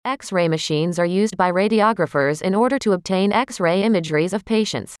X-ray machines are used by radiographers in order to obtain X-ray imageries of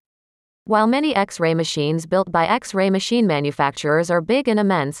patients. While many X-ray machines built by X-ray machine manufacturers are big and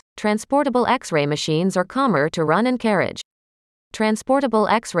immense, transportable X-ray machines are calmer to run and carriage. Transportable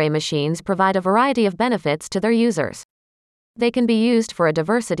X-ray machines provide a variety of benefits to their users. They can be used for a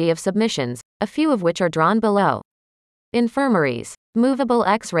diversity of submissions, a few of which are drawn below. Infirmaries. Movable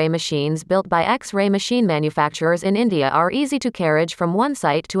X-ray machines built by X-ray machine manufacturers in India are easy to carriage from one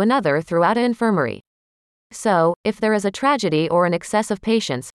site to another throughout an infirmary. So, if there is a tragedy or an excess of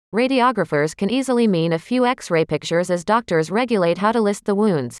patients, radiographers can easily mean a few X-ray pictures as doctors regulate how to list the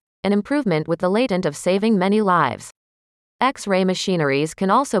wounds, an improvement with the latent of saving many lives. X-ray machineries can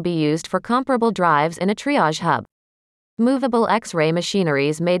also be used for comparable drives in a triage hub. Movable X-ray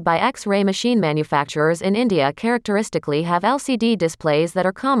machineries made by X-ray machine manufacturers in India characteristically have LCD displays that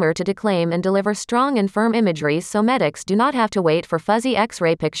are calmer to declaim and deliver strong and firm imagery, so medics do not have to wait for fuzzy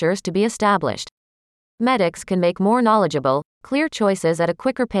X-ray pictures to be established. Medics can make more knowledgeable, clear choices at a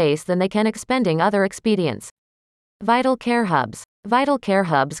quicker pace than they can expending other expedients. Vital care hubs. Vital care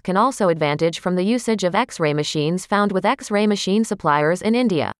hubs can also advantage from the usage of X-ray machines found with X-ray machine suppliers in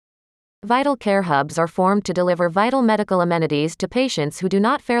India. Vital care hubs are formed to deliver vital medical amenities to patients who do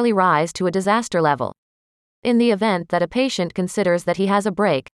not fairly rise to a disaster level. In the event that a patient considers that he has a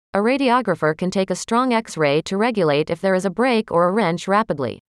break, a radiographer can take a strong X-ray to regulate if there is a break or a wrench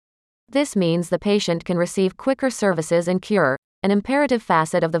rapidly. This means the patient can receive quicker services and cure, an imperative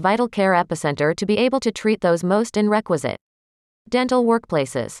facet of the vital care epicenter to be able to treat those most in requisite. Dental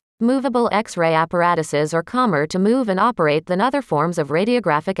workplaces. Movable X-ray apparatuses are calmer to move and operate than other forms of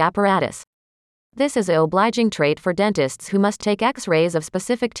radiographic apparatus. This is an obliging trait for dentists who must take X-rays of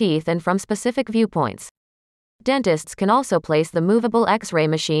specific teeth and from specific viewpoints. Dentists can also place the movable X-ray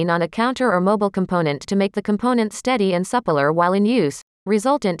machine on a counter or mobile component to make the component steady and suppler while in use,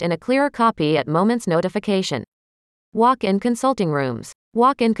 resultant in a clearer copy at moment's notification. Walk-in consulting rooms.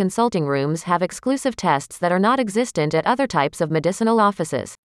 Walk-in consulting rooms have exclusive tests that are not existent at other types of medicinal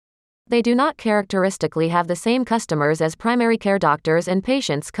offices. They do not characteristically have the same customers as primary care doctors, and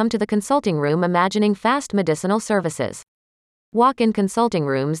patients come to the consulting room imagining fast medicinal services. Walk-in consulting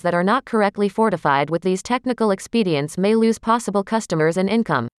rooms that are not correctly fortified with these technical expedients may lose possible customers and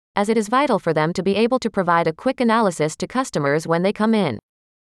income, as it is vital for them to be able to provide a quick analysis to customers when they come in.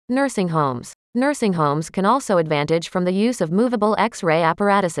 Nursing homes. Nursing homes can also advantage from the use of movable X-ray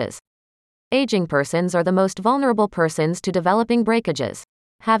apparatuses. Aging persons are the most vulnerable persons to developing breakages.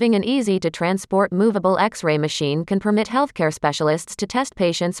 Having an easy-to-transport movable X-ray machine can permit healthcare specialists to test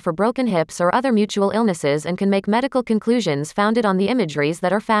patients for broken hips or other mutual illnesses and can make medical conclusions founded on the imageries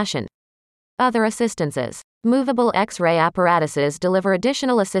that are fashioned. Other assistances. Movable X-ray apparatuses deliver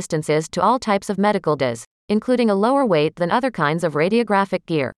additional assistances to all types of medical DIS, including a lower weight than other kinds of radiographic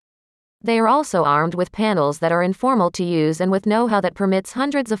gear. They are also armed with panels that are informal to use and with know-how that permits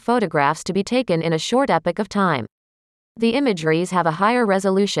hundreds of photographs to be taken in a short epoch of time. The imageries have a higher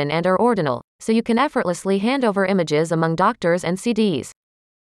resolution and are ordinal, so you can effortlessly hand over images among doctors and CDs.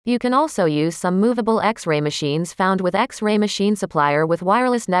 You can also use some movable X-ray machines found with X-ray machine supplier with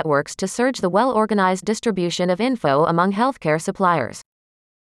wireless networks to surge the well-organized distribution of info among healthcare suppliers.